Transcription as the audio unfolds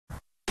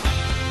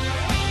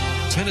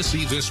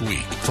Tennessee This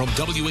Week from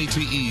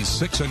WATE's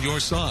 6 on Your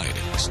Side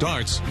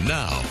starts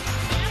now.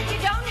 You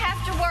don't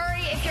have to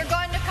worry if you're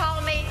going to call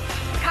me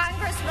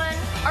Congressman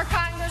or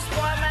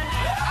Congresswoman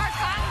or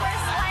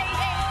Congress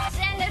Lady.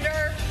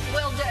 Senator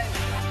will do.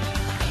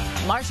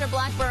 Marsha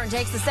Blackburn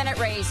takes the Senate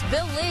race.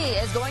 Bill Lee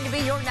is going to be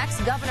your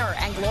next governor,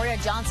 and Gloria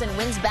Johnson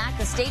wins back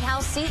the State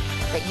House seat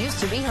that used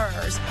to be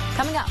hers.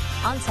 Coming up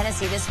on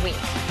Tennessee This Week.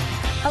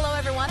 Hello,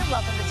 everyone, and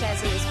welcome to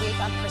Tennessee This Week.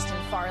 I'm Kristen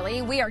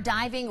Farley. We are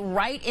diving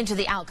right into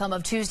the outcome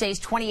of Tuesday's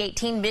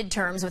 2018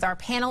 midterms with our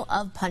panel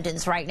of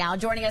pundits right now.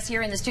 Joining us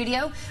here in the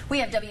studio, we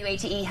have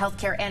WATE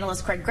healthcare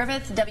analyst Craig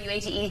Griffith,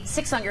 WATE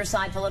 6 on Your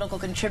Side political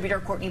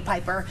contributor Courtney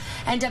Piper,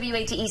 and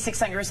WATE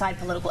 6 on Your Side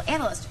political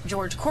analyst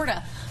George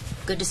Corda.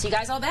 Good to see you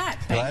guys all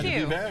back. Glad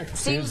to be back.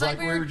 Seems like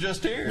we were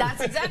just here.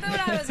 That's exactly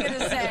what I was going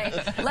to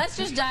say. Let's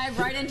just dive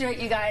right into it,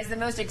 you guys. The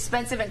most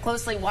expensive and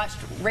closely watched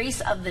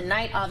race of the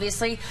night,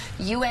 obviously.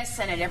 U.S.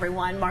 Senate,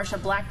 everyone.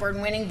 Marsha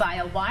Blackburn winning by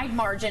a wide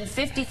margin,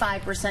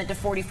 55% to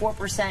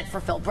 44% for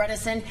Phil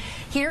Bredesen.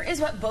 Here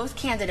is what both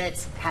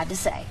candidates had to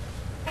say.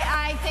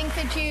 I think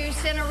that you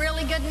sent a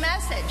really good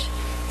message.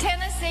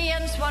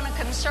 Tennesseans want a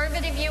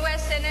conservative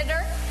U.S.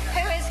 senator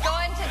who is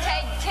going to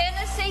take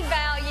Tennessee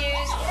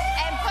values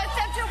and put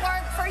them to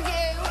work for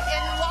you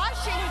in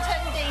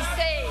Washington, D.C.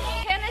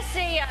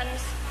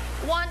 Tennesseans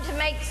want to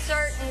make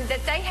certain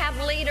that they have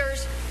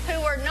leaders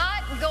who are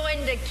not going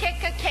to kick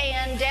a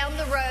can down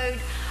the road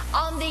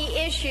on the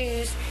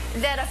issues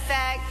that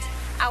affect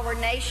our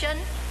nation,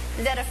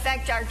 that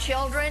affect our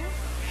children.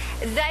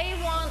 They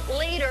want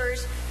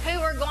leaders who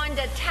are going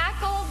to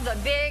tackle the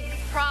big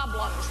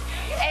problems.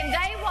 And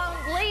they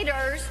want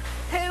leaders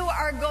who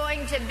are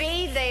going to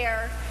be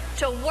there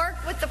to work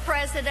with the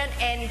president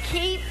and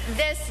keep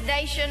this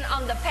nation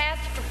on the path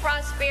to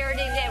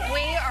prosperity that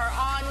we are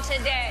on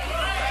today.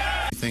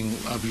 Everything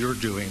of your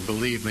doing,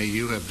 believe me,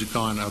 you have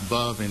gone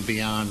above and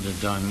beyond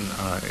and done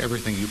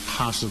everything you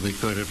possibly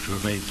could have to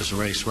have made this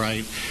race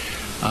right.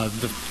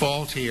 The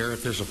fault here,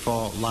 if there's a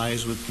fault,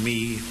 lies with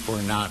me for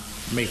not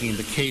making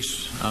the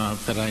case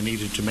that I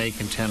needed to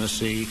make in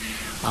Tennessee.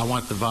 I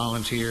want the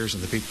volunteers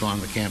and the people on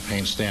the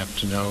campaign staff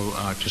to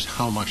know just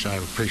how much I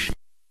appreciate.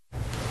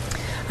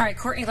 All right,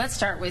 Courtney, let's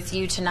start with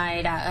you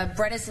tonight.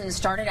 Bredesen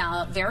started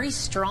out very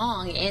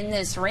strong in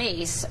this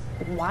race.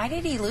 Why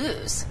did he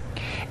lose?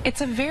 It's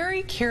a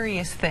very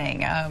curious thing.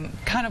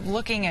 Kind of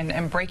looking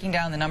and breaking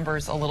down the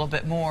numbers a little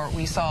bit more,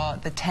 we saw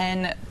the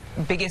 10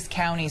 biggest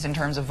counties in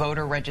terms of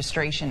voter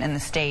registration in the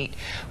state.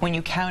 When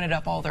you counted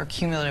up all their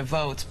cumulative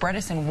votes,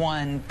 Bredesen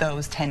won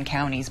those 10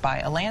 counties by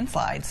a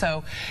landslide.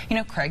 So, you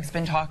know, Craig's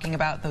been talking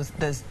about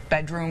those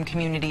bedroom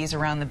communities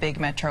around the big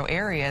metro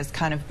areas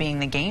kind of being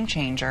the game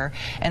changer,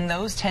 and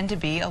those tend to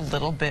be a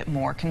little bit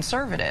more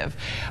conservative.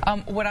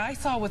 What I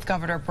saw with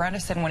Governor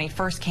Bredesen when he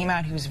first came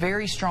out, he was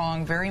very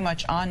strong, very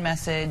much on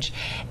message,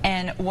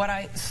 and what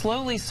I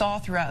slowly saw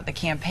throughout the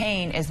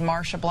campaign is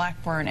Marsha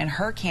Blackburn and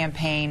her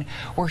campaign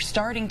were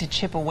starting to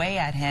chip away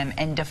at him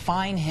and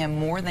define him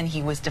more than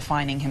he was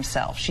defining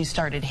himself. She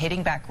started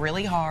hitting back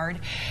really hard,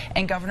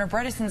 and Governor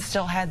Bredesen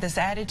still had this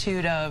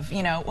attitude of,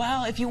 you know,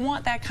 well, if you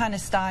want that kind of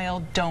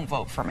style, don't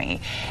vote for me.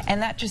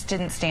 And that just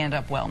didn't stand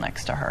up well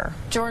next to her.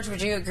 George,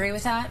 would you agree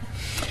with that?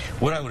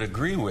 What I would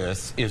agree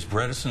with is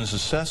Bredesen's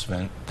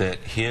assessment that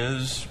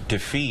his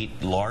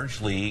defeat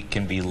largely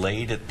can be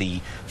laid at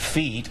the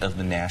feet of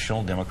the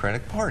National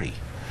Democratic Party.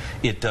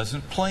 It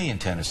doesn't play in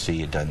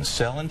Tennessee. It doesn't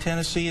sell in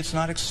Tennessee. It's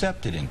not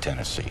accepted in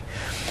Tennessee.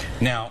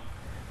 Now,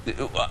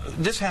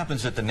 this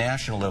happens at the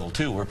national level,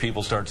 too, where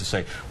people start to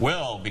say,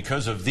 well,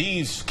 because of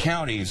these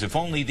counties, if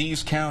only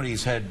these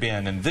counties had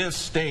been, and this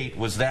state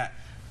was that.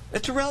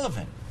 It's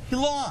irrelevant. He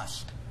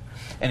lost.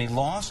 And he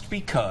lost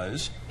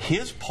because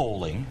his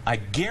polling, I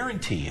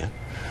guarantee you,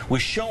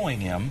 was showing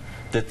him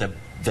that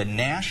the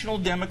National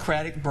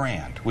Democratic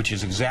brand, which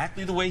is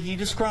exactly the way he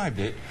described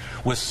it,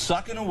 was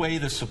sucking away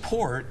the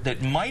support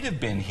that might have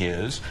been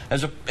his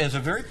as a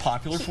very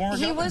popular former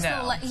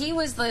governor. He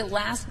was the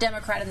last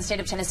Democrat in the state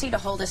of Tennessee to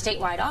hold a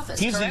statewide office.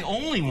 He's correct? The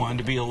only one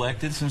to be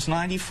elected since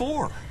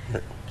 '94.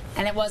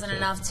 And it wasn't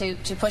enough to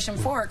push him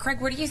forward.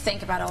 Craig, what do you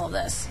think about all of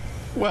this?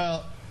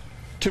 Well,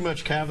 too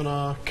much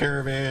Kavanaugh,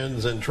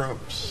 caravans, and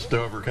Trumps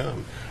to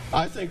overcome.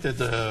 I think that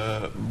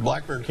the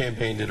Blackburn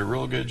campaign did a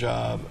real good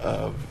job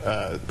of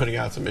putting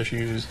out some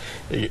issues.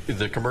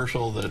 The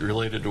commercial that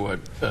related to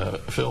what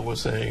Phil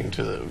was saying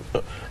to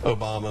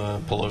Obama,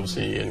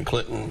 Pelosi, and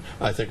Clinton,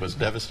 I think was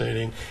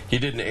devastating. He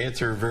didn't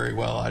answer very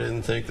well. I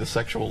didn't think the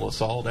sexual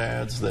assault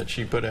ads that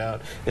she put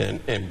out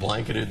and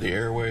blanketed the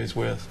airways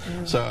with.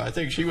 So I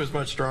think she was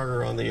much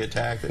stronger on the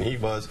attack than he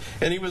was.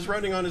 And he was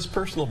running on his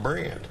personal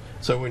brand.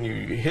 So when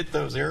you hit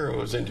those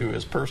arrows into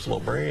his personal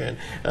brand,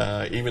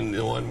 even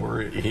the one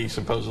where he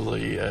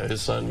supposedly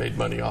his son made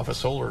money off of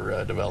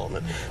solar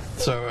development,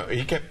 so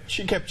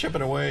she kept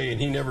chipping away, and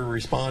he never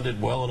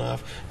responded well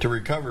enough to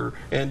recover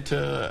and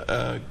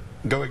to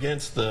go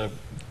against the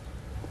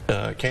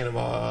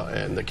Kavanaugh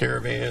and the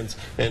caravans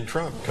and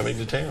Trump coming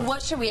to town.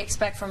 What should we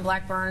expect from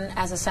Blackburn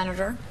as a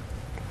senator?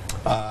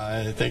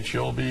 I think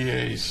she'll be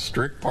a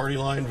strict party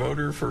line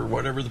voter for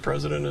whatever the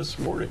president is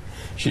supporting.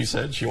 She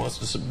said she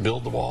wants to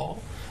build the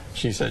wall.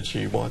 She said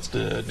she wants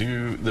to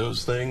do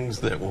those things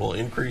that will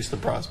increase the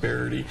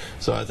prosperity.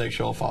 So I think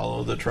she'll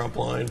follow the Trump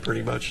line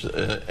pretty much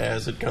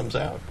as it comes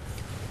out.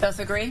 Both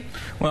agree?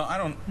 Well, I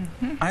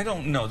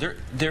don't know.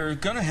 There's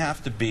going to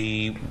have to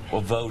be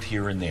a vote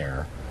here and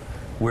there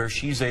where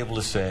she's able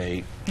to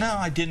say, no,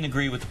 I didn't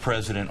agree with the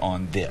president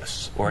on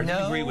this, or I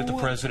didn't agree with the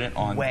president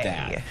on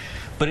that.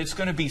 But it's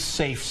going to be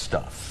safe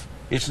stuff.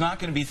 It's not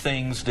going to be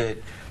things that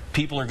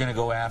people are going to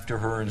go after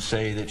her and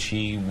say that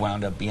she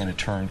wound up being a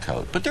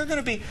turncoat. But there are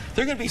going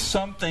to be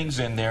some things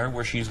in there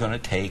where she's going to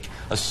take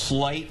a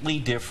slightly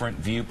different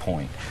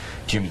viewpoint.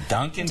 Jimmy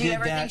Duncan did that. Do you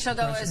ever think she'll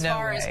go as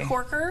far as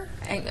Corker?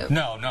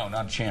 No,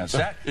 not a chance.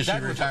 Is she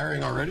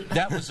retiring already?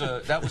 That was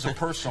a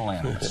personal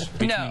animus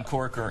between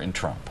Corker and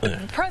Trump.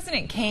 The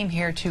president came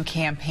here to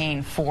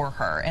campaign for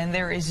her, and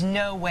there is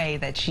no way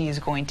that she is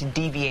going to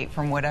deviate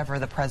from whatever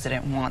the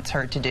president wants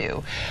her to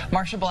do.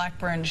 Marsha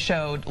Blackburn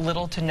showed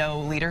little to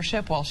no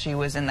leadership while she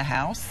was in the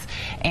House,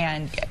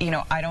 and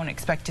I don't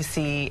expect to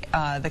see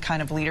the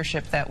kind of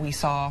leadership that we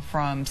saw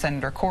from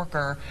Senator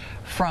Corker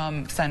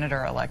from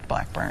Senator-elect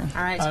Blackburn.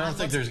 All right, I don't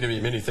think there's going to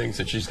be many things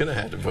that she's going to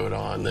have to vote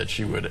on that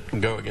she would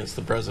go against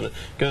the president,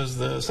 because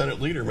the Senate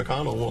leader,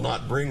 McConnell, will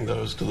not bring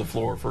those to the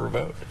floor for a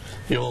vote.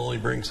 He'll only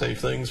bring safe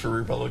things for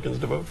Republicans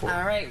to vote for.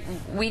 All right,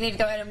 we need to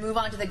go ahead and move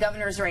on to the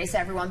governor's race,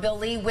 everyone. Bill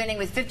Lee winning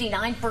with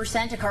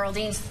 59% to Carl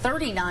Dean's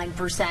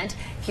 39%.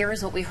 Here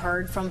is what we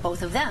heard from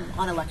both of them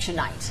on election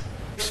night.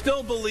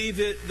 Still believe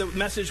that the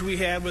message we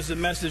had was the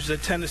message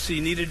that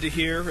Tennessee needed to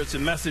hear. It's a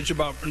message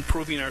about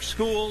improving our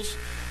schools,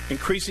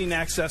 increasing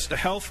access to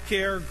health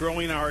care,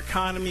 growing our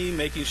economy,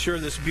 making sure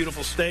this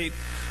beautiful state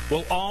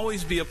will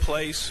always be a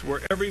place where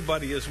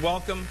everybody is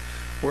welcome,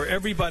 where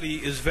everybody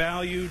is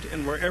valued,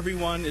 and where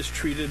everyone is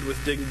treated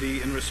with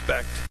dignity and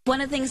respect.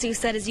 One of the things you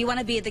said is you want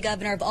to be the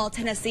governor of all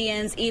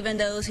Tennesseans, even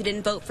those who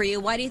didn't vote for you.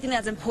 Why do you think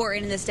that's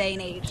important in this day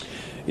and age?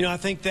 I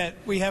think that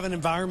we have an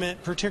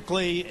environment,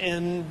 particularly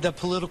in the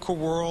political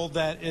world,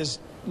 that is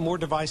more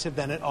divisive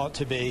than it ought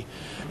to be.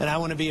 And I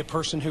want to be a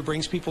person who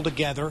brings people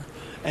together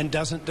and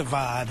doesn't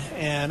divide.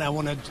 And I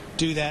want to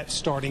do that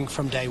starting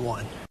from day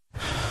one.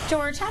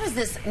 George, how does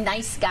this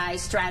nice guy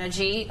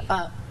strategy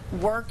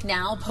work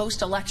now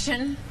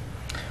post-election?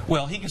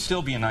 Well, he can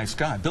still be a nice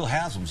guy. Bill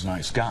Haslam's a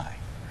nice guy.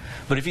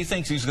 But if he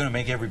thinks he's going to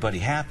make everybody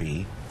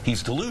happy,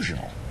 he's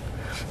delusional.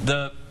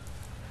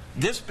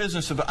 This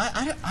business about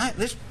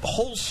this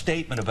whole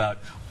statement about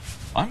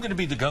I'm going to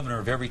be the governor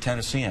of every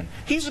Tennessean.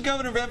 He's the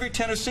governor of every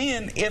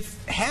Tennessean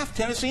if half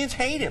Tennesseans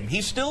hate him.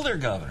 He's still their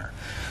governor.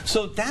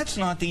 So that's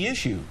not the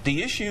issue.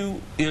 The issue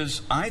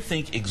is, I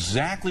think,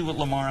 exactly what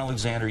Lamar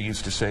Alexander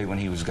used to say when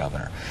he was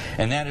governor.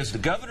 And that is the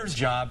governor's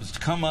job is to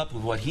come up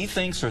with what he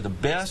thinks are the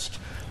best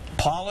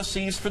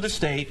policies for the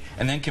state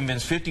and then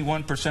convince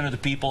 51% of the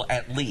people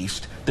at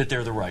least that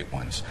they're the right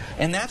ones.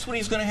 And that's what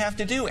he's going to have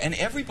to do. And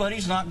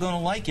everybody's not going to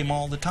like him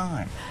all the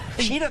time.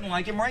 She doesn't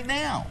like him right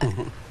now.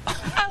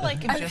 I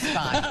like him just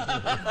fine.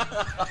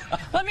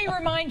 Let me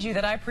remind you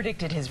that I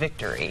predicted his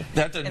victory.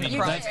 That doesn't mean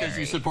that's because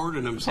you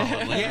supported him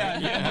solidly.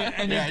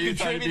 And you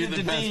contributed to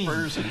the best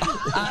person.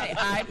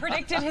 I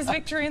predicted his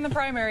victory in the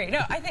primary.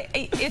 No, I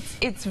think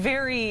it's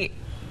very...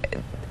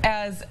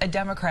 As a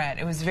Democrat,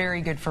 it was very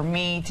good for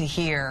me to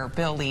hear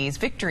Bill Lee's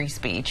victory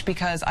speech,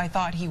 because I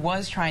thought he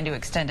was trying to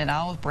extend an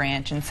olive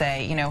branch and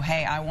say,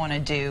 hey, I want to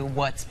do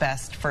what's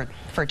best for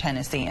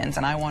Tennesseans,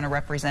 and I want to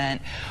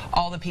represent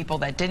all the people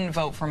that didn't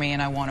vote for me,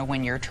 and I want to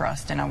win your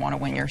trust, and I want to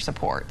win your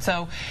support.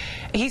 So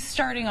he's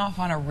starting off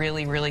on a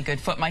really, really good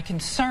foot. My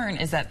concern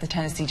is that the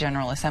Tennessee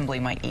General Assembly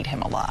might eat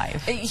him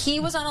alive. He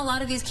was on a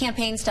lot of these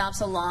campaign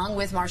stops along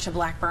with Marsha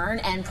Blackburn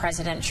and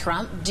President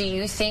Trump. Do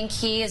you think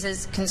he is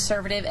as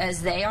conservative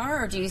as they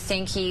are, or do you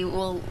think he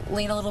will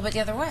lean a little bit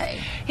the other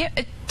way? Yeah,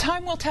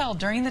 time will tell.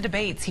 During the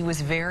debates, he was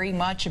very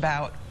much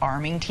about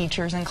arming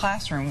teachers in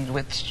classrooms,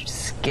 which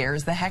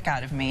scares the heck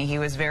out of me. He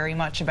was very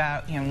much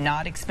about,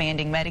 not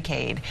expanding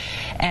Medicaid.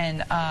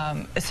 And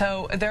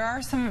so there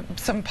are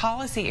some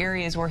policy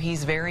areas where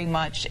he's very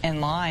much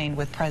in line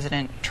with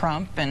President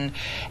Trump and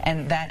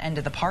that end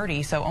of the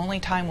party. So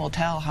only time will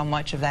tell how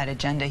much of that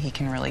agenda he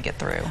can really get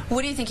through.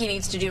 What do you think he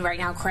needs to do right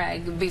now,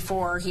 Craig,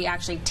 before he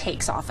actually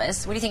takes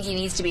office? What do you think he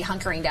needs to be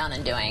hunkering down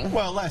and doing?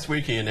 Well, last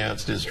week he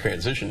announced his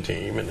transition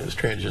team and his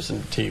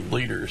transition team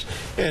leaders,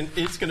 and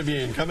it's going to be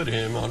incumbent on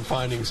him on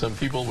finding some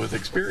people with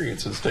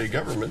experience in state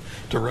government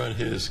to run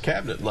his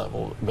cabinet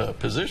level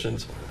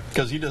positions,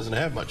 because he doesn't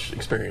have much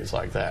experience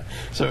like that.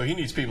 So he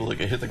needs people that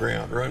can hit the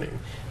ground running.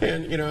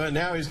 And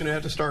now he's going to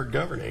have to start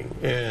governing,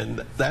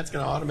 and that's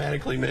going to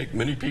automatically make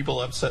many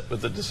people upset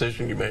with the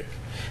decision you make.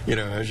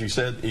 As you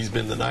said, he's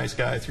been the nice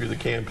guy through the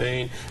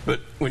campaign, but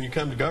when you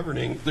come to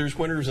governing, there's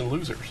winners and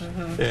losers.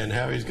 And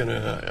how he's going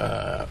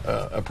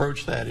to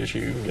approach that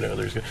issue,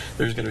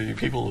 there's going to be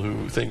people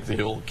who think that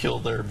he'll kill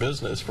their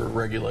business for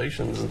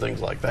regulations and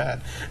things like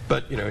that.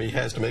 But he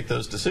has to make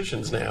those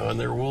decisions now, and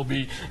there will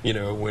be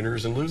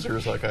winners and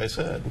losers, like I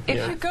said.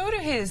 If you go to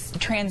his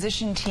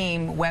transition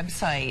team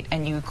website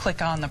and you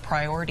click on the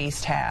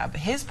priorities tab,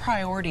 his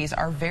priorities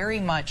are very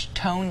much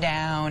toned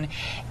down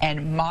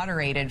and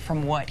moderated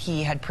from what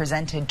he had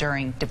presented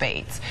during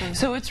debates.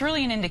 So it's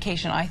really an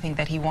indication, I think,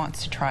 that he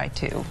wants to try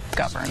to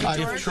govern.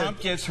 If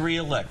Trump gets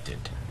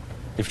reelected,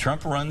 if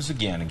Trump runs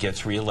again and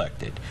gets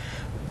reelected,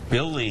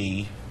 Bill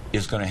Lee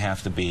is going to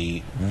have to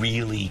be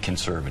really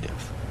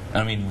conservative.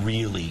 I mean,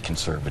 really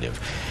conservative.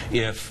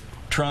 If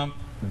Trump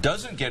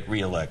doesn't get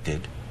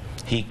reelected,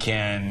 he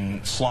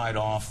can slide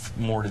off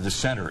more to the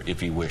center if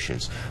he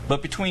wishes.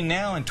 But between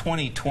now and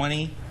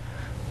 2020,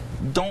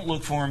 don't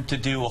look for him to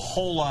do a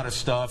whole lot of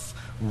stuff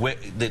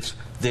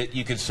that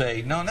you could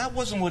say, no, that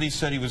wasn't what he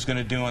said he was going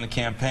to do on the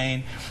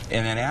campaign.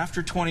 And then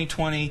after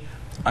 2020,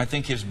 I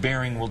think his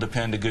bearing will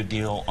depend a good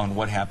deal on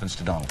what happens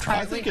to Donald Trump.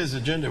 I think his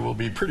agenda will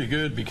be pretty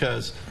good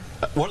because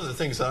one of the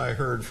things that I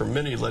heard from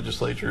many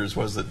legislators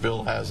was that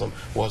Bill Haslam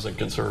wasn't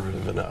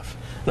conservative enough.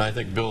 And I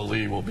think Bill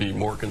Lee will be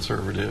more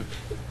conservative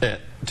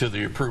to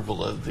the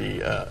approval of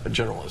the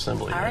General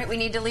Assembly. All right, we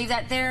need to leave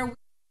that there.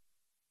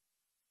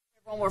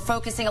 We're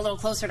focusing a little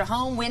closer to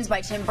home. Wins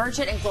by Tim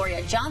Burchett and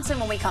Gloria Johnson.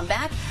 When we come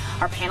back,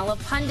 our panel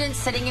of pundits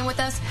sitting in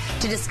with us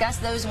to discuss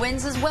those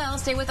wins as well.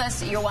 Stay with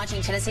us. You're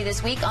watching Tennessee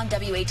This Week on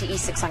WATE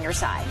 6 on your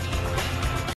side.